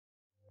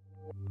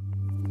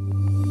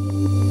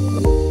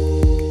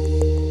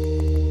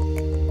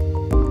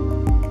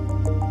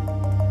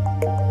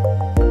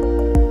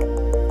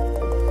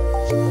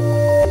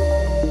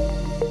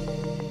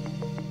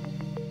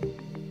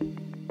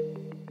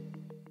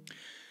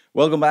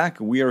Welcome back.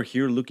 We are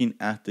here looking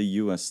at the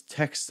US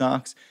tech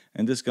stocks,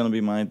 and this is going to be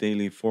my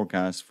daily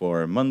forecast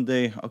for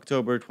Monday,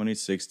 October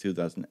 26,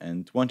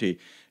 2020. If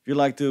you'd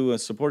like to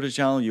support the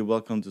channel, you're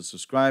welcome to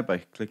subscribe by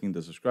clicking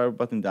the subscribe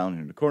button down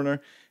here in the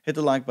corner. Hit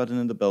the like button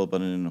and the bell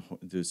button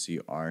to see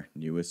our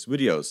newest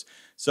videos.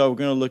 So, we're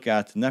going to look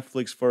at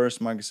Netflix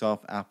first,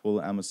 Microsoft,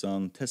 Apple,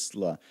 Amazon,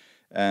 Tesla,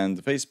 and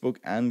Facebook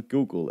and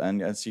Google.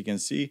 And as you can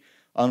see,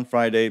 on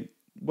Friday,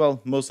 well,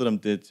 most of them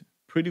did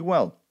pretty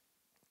well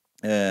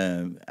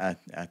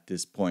at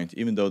this point,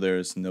 even though there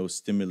is no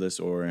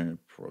stimulus or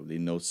probably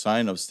no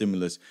sign of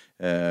stimulus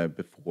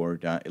before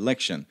the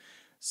election.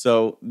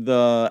 So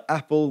the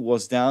Apple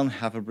was down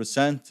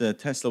 0.5%,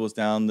 Tesla was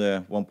down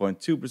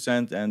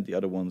 1.2%, and the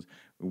other ones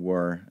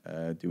were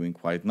doing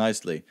quite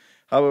nicely.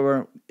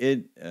 However,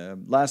 it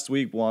last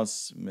week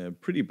was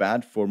pretty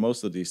bad for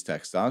most of these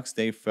tech stocks.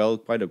 They fell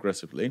quite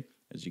aggressively,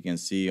 as you can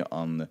see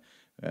on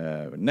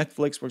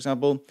Netflix, for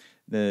example.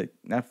 The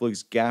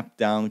Netflix gapped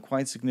down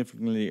quite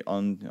significantly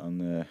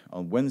on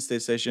Wednesday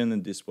session,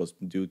 and this was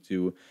due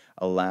to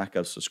a lack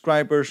of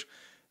subscribers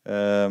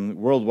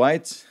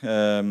worldwide.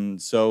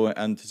 So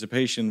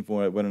anticipation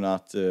for whether or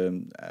not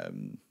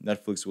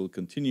Netflix will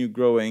continue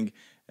growing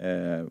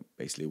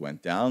basically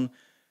went down.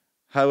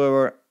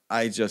 However,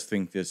 I just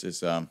think this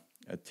is a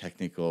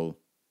technical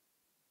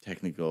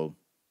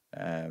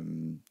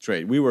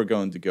trade. We were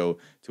going to go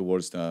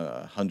towards the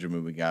 100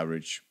 moving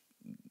average.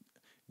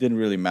 Didn't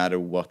really matter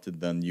what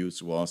the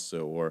news was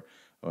or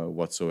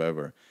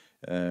whatsoever.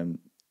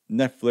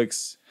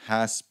 Netflix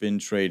has been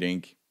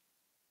trading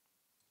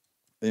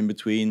in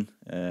between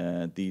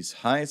these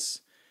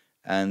highs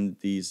and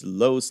these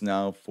lows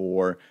now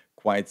for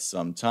quite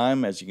some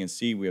time. As you can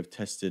see, we have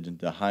tested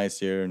the highs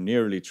here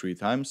nearly 3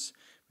 times.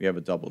 We have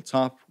a double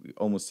top. We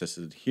almost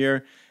tested it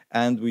here.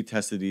 And we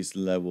tested these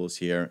levels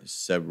here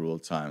several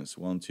times.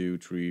 1, 2,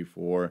 3,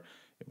 4,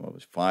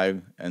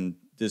 5. And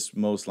this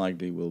most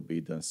likely will be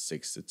the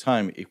 6th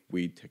time if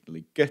we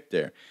technically get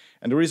there.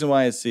 And the reason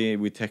why I say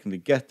we technically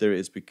get there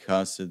is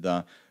because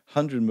the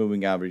 100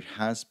 moving average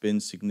has been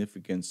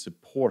significant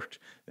support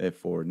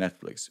for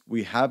Netflix.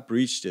 We have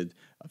breached it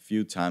a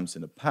few times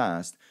in the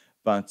past,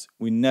 but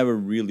we never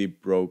really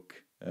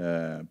broke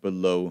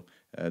below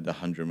the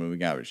 100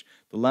 moving average.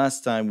 The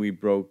last time we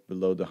broke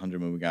below the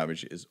 100 moving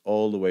average is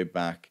all the way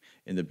back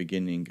in the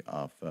beginning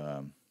of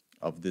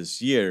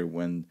this year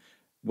when,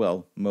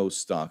 well, most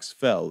stocks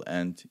fell,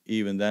 and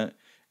even then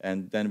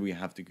we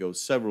have to go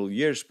several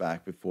years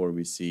back before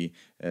we see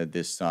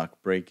this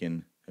stock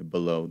breaking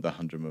below the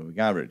 100 moving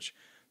average.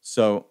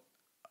 So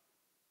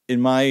in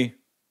my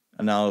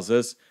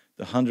analysis,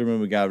 the 100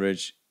 moving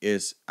average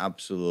is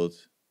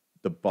absolute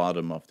the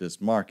bottom of this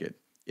market.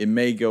 It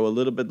may go a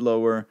little bit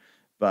lower,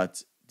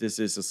 but this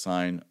is a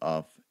sign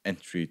of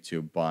entry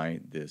to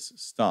buy this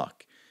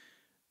stock.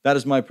 That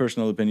is my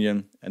personal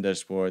opinion, and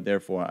therefore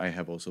I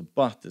have also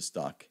bought the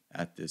stock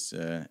at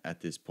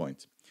this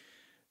point.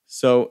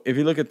 So if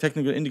you look at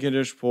technical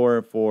indicators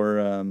for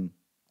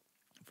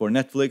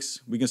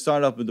Netflix, we can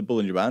start off with the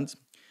Bollinger Band,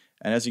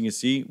 and as you can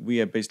see, we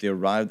have basically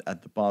arrived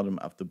at the bottom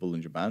of the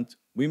Bollinger Band.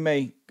 We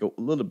may go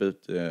a little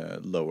bit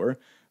lower,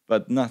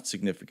 but not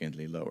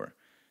significantly lower.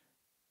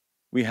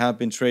 We have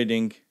been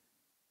trading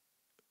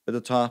at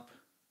the top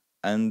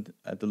and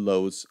at the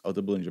lows of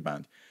the Bollinger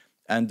Band.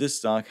 And this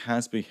stock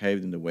has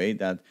behaved in a way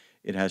that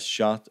it has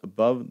shot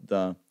above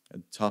the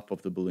top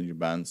of the Bollinger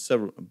Band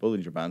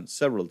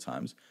several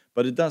times,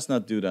 but it does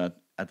not do that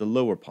at the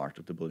lower part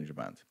of the Bollinger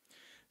Band.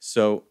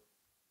 So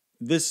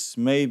this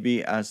may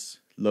be as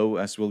low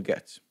as we'll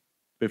get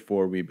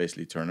before we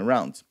basically turn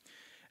around.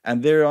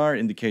 And there are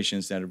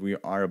indications that we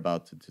are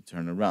about to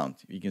turn around.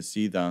 You can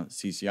see the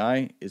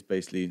CCI is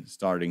basically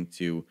starting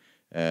to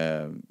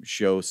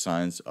show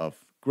signs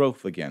of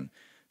growth again.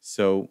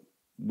 So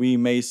we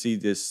may see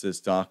this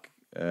stock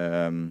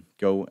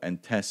go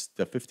and test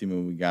the 50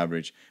 moving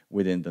average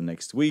within the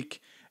next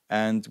week,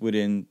 and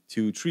within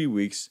 2-3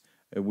 weeks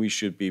we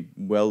should be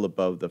well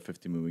above the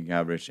 50 moving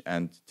average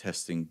and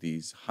testing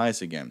these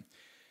highs again.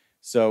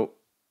 So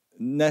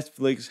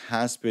Netflix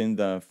has been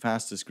the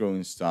fastest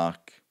growing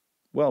stock,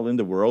 well, in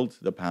the world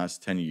the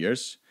past 10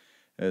 years.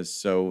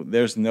 So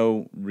there's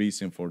no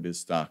reason for this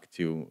stock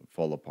to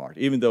fall apart,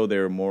 even though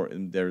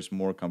there's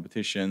more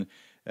competition.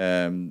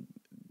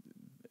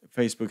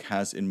 Facebook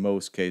has, in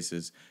most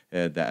cases,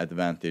 the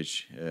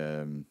advantage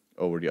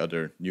over the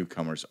other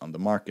newcomers on the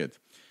market.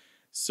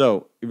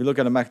 So if you look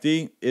at the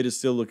MACD, it is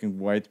still looking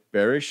quite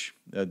bearish.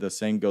 The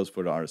same goes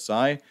for the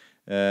RSI,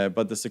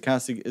 but the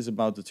stochastic is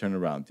about to turn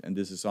around, and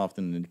this is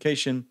often an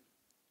indication.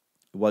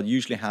 What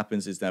usually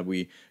happens is that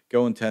we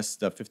go and test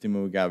the 50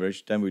 moving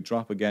average, then we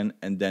drop again,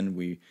 and then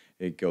we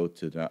go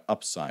to the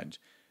upside.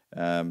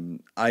 I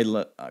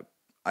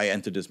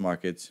entered this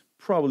market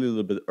probably a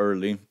little bit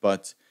early,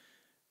 but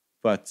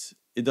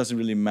it doesn't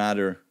really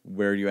matter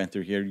where you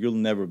enter here. You'll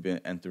never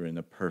enter in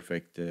a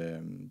perfect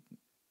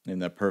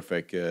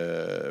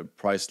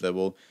price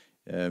level,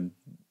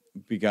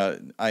 because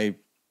I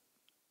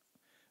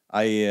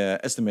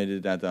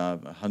estimated that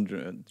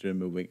 100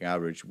 moving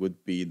average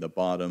would be the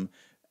bottom,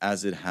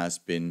 as it has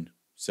been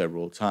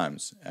several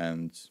times.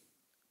 And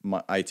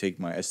I take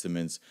my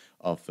estimates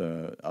of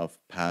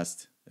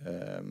past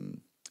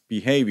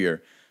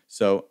behavior.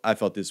 So I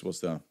thought this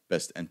was the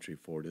best entry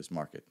for this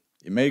market.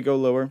 It may go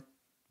lower,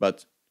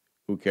 but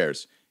who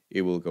cares?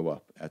 It will go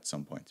up at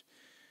some point.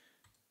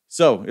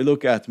 So we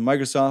look at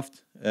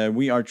Microsoft.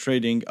 We are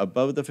trading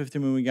above the 50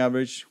 moving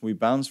average. We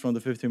bounced from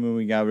the 50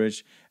 moving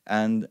average.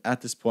 And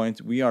at this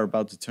point, we are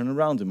about to turn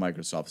around the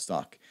Microsoft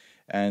stock.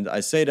 And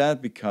I say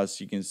that because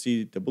you can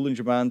see the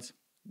Bollinger Band.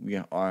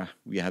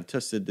 We have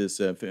tested this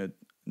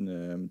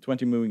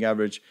 20 moving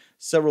average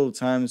several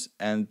times,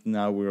 and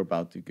now we're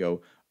about to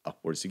go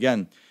upwards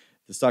again.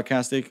 The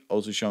stochastic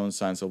also showing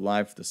signs of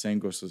life. The same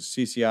goes for the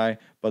CCI,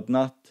 but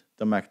not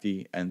the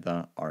MACD and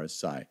the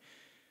RSI.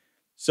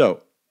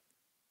 So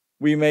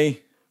we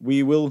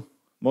will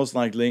most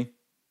likely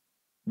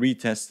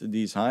retest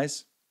these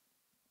highs.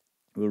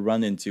 We'll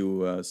run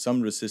into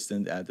some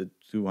resistance at the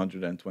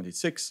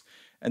 226,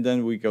 and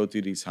then we go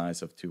to these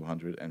highs of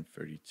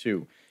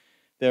 232.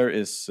 That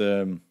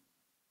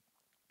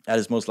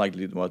is most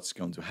likely what's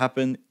going to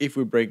happen. If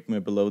we break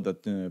below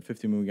that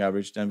 50 moving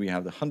average, then we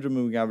have the 100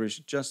 moving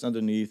average just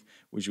underneath,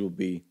 which will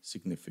be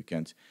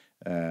significant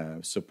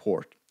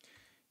support.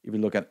 If we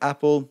look at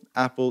Apple,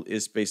 Apple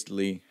is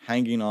basically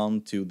hanging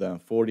on to the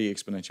 40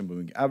 exponential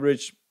moving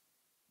average.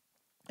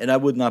 And I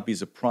would not be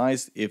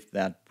surprised if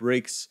that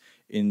breaks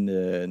in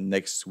the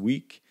next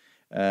week.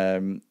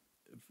 If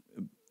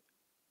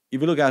you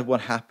look at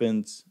what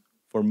happened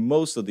for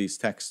most of these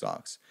tech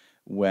stocks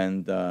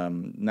when the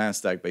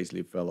NASDAQ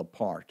basically fell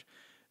apart,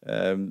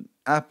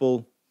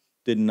 Apple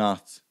did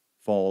not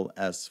fall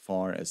as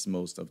far as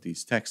most of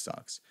these tech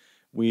stocks.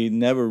 We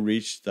never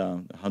reached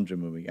the 100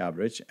 moving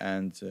average,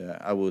 and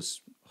I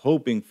was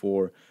hoping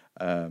for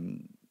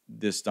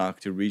this stock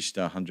to reach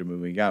the 100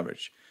 moving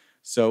average.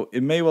 So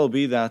it may well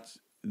be that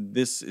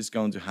this is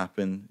going to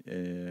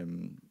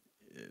happen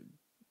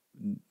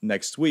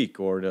next week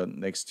or the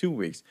next 2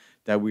 weeks,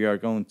 that we are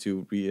going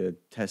to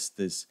test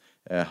this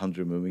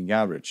 100 moving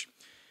average.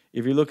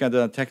 If you look at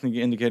the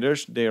technical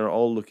indicators, they are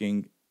all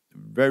looking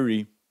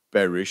very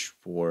bearish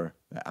for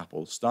the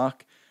Apple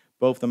stock.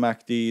 Both the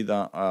MACD,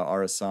 the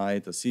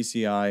RSI, the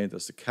CCI, the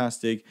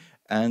stochastic,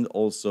 and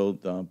also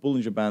the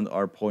Bollinger Band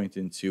are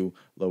pointing to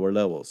lower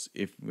levels.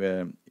 If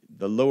the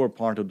lower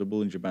part of the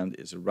Bollinger Band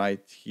is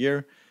right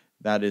here,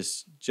 that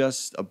is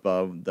just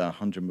above the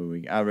 100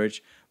 moving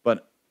average.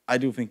 But I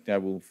do think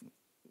that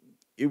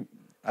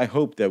I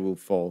hope that will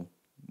fall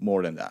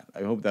more than that.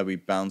 I hope that we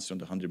bounce from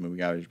the 100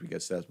 moving average,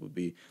 because that would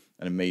be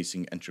an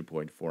amazing entry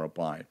point for a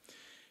buy.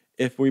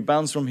 If we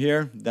bounce from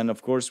here, then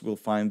of course we'll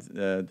find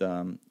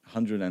the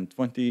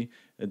 $120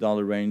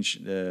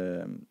 range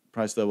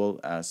price level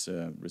as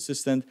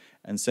resistant,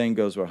 and same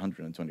goes for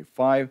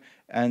 125,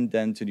 and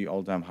then to the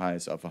all-time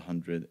highs of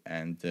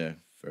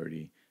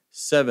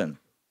 137.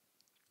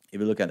 If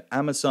we look at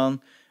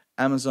Amazon,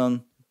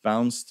 Amazon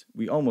bounced.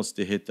 We almost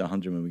hit the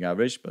 100 moving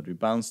average, but we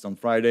bounced on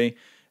Friday.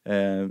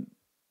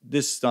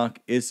 This stock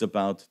is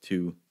about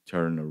to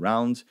turn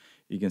around.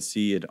 You can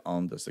see it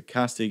on the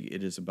stochastic.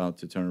 It is about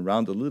to turn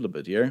around a little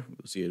bit here.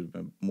 We'll see it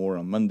more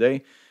on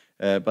Monday.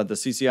 But the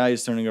CCI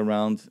is turning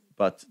around,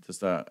 but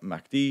the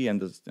MACD and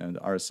the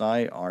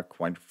RSI are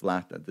quite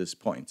flat at this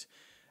point.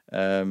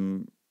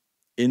 In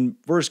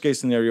worst case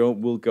scenario,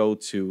 we'll go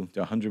to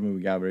the 100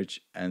 moving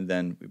average, and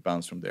then we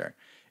bounce from there.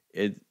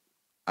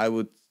 I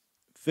would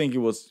think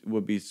it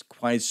would be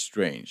quite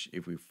strange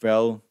if we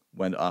fell,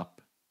 went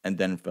up, and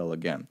then fell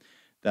again.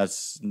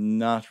 That's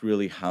not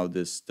really how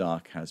this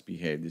stock has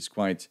behaved. It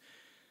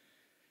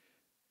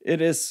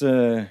is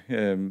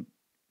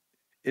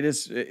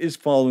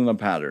following a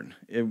pattern.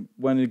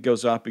 When it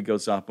goes up, it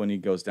goes up. When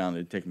it goes down,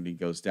 it technically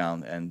goes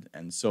down,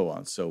 and so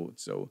on. So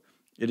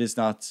it is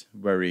not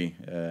very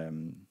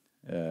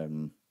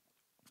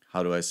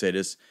how do I say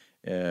this,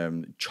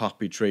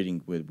 choppy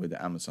trading with the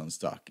Amazon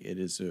stock. It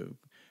is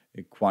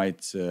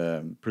quite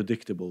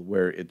predictable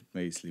where it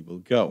basically will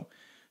go.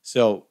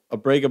 So a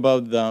break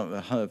above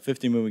the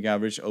 50 moving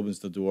average opens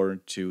the door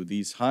to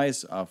these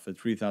highs of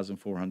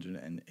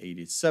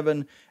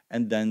 3,487,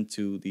 and then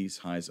to these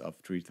highs of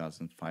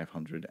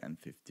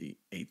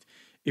 3,558.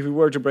 If we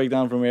were to break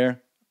down from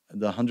here,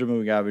 the 100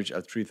 moving average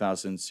at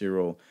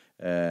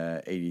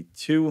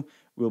 3,082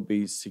 will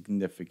be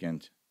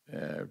significant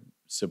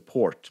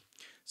support.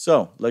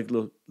 So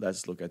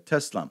let's look at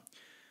Tesla.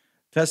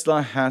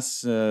 Tesla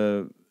has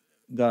the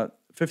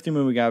 50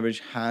 moving average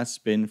has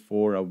been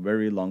for a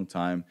very long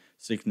time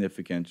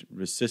significant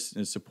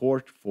resistance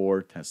support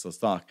for Tesla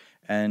stock,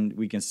 and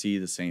we can see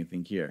the same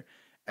thing here.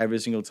 Every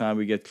single time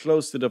we get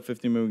close to the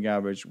 50 moving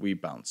average, we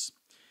bounce,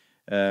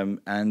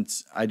 and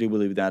I do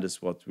believe that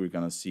is what we're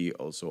gonna see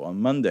also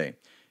on Monday.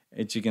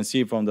 As you can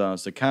see from the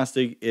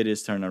stochastic, it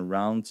is turning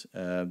around.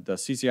 The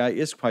CCI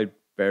is quite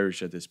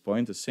bearish at this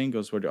point. The same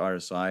goes for the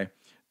RSI,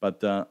 but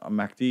the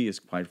MACD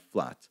is quite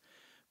flat.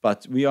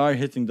 But we are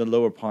hitting the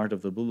lower part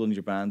of the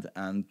Bollinger Band,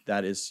 and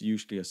that is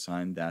usually a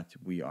sign that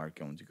we are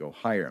going to go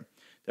higher.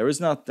 There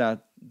is not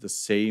the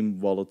same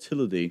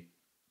volatility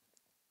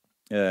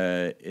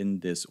in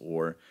this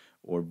or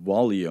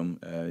volume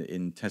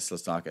in Tesla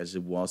stock as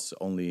it was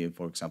only,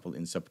 for example,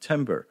 in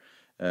September.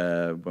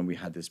 When we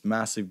had this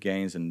massive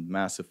gains and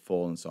massive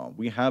fall and so on.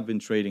 We have been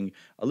trading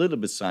a little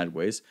bit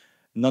sideways.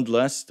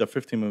 Nonetheless, the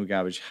 15-moving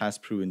average has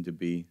proven to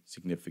be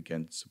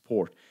significant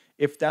support.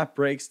 If that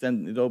breaks,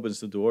 then it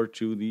opens the door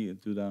to the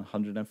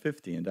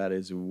 150, and that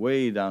is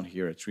way down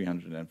here at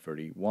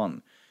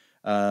 331.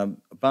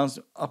 Bounce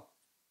up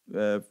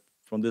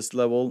from this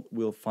level,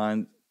 we'll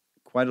find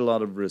quite a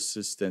lot of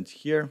resistance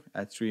here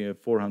at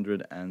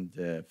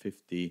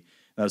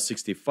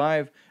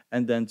 465,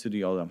 and then to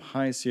the all-time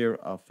highs here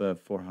of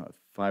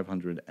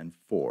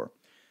 504.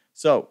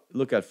 So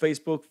look at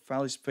Facebook.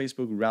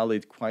 Facebook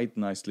rallied quite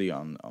nicely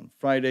on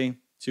Friday,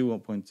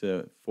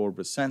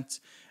 2.4%,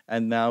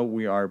 and now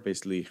we are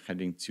basically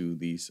heading to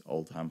these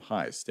all-time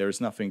highs. There is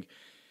nothing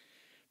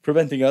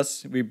preventing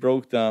us. We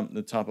broke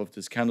the top of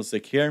this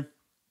candlestick here.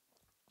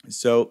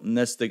 So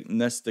next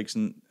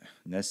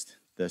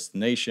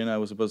destination, I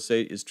was supposed to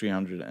say, is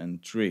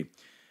 303.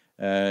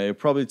 It'll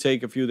probably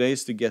take a few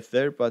days to get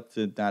there, but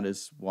that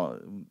is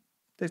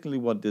technically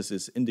what this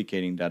is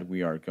indicating, that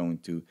we are going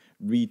to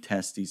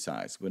retest these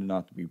highs. Whether or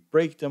not we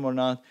break them or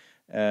not,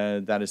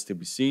 that is to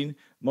be seen.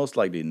 Most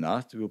likely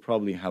not. We'll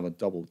probably have a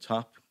double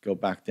top, go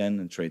back then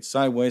and trade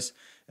sideways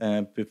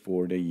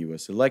before the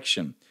US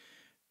election.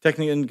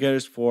 Technical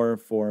indicators for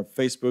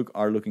Facebook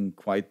are looking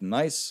quite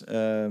nice.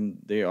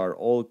 They are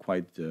all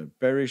quite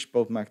bearish,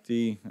 both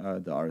MACD,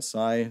 the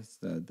RSI,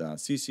 the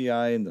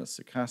CCI, and the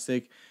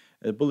stochastic.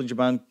 Bollinger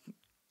Band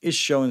is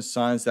showing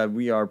signs that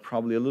we are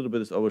probably a little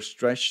bit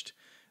overstretched,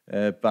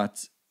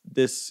 but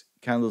this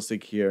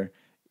candlestick here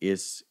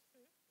is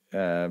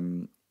a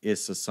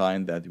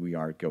sign that we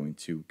are going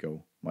to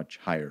go much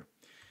higher.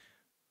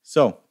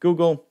 So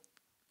Google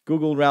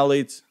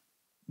rallied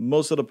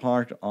most of the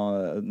part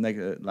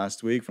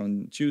last week,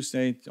 from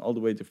Tuesday all the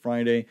way to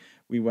Friday.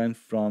 We went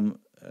from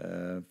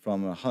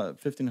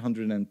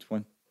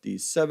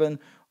 1,527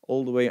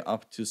 all the way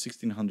up to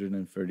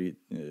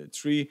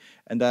 1,633,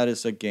 and that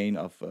is a gain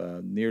of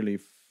nearly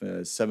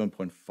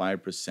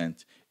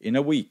 7.5% in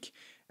a week,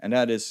 and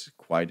that is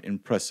quite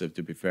impressive,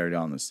 to be fairly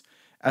honest.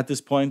 At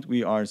this point,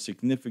 we are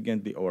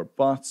significantly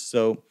overbought,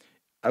 so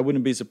I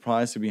wouldn't be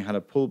surprised if we had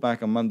a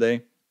pullback on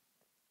Monday.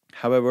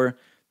 However,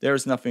 there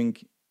is nothing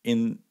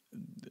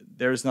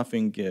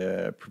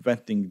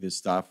preventing this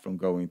stock from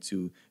going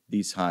to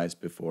these highs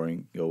before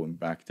going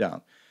back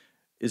down.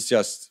 It's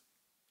just,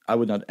 I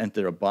would not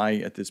enter a buy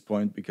at this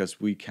point because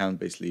we can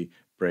basically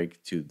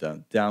break to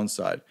the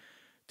downside.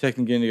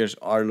 Technical indicators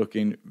are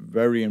looking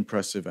very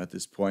impressive at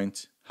this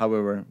point.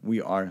 However, we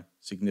are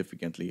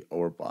significantly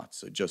overbought,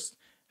 so just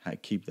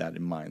keep that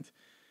in mind.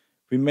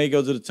 We may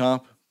go to the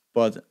top,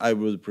 but I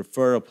would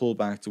prefer a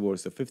pullback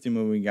towards the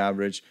 50-moving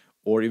average,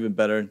 or even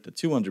better, the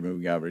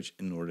 200-moving average,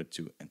 in order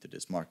to enter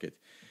this market.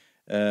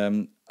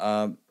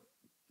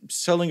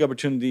 Selling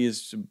opportunity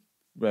is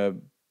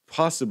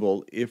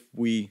possible if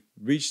we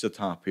reach the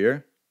top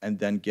here and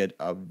then get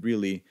a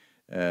really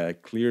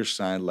clear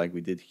sign like we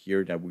did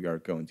here that we are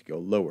going to go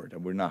lower, that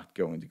we're not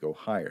going to go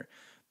higher.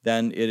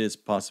 Then it is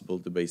possible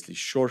to basically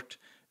short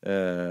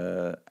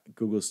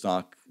Google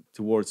stock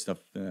towards the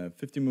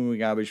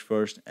 50-moving average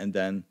first, and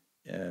then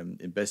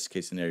in best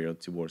case scenario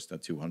towards the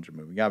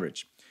 200-moving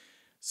average.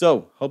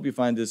 So, hope you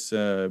find this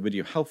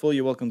video helpful.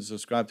 You're welcome to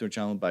subscribe to our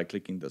channel by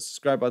clicking the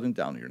subscribe button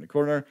down here in the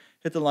corner.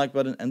 Hit the like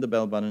button and the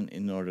bell button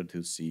in order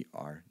to see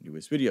our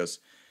newest videos.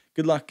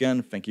 Good luck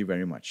and thank you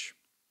very much.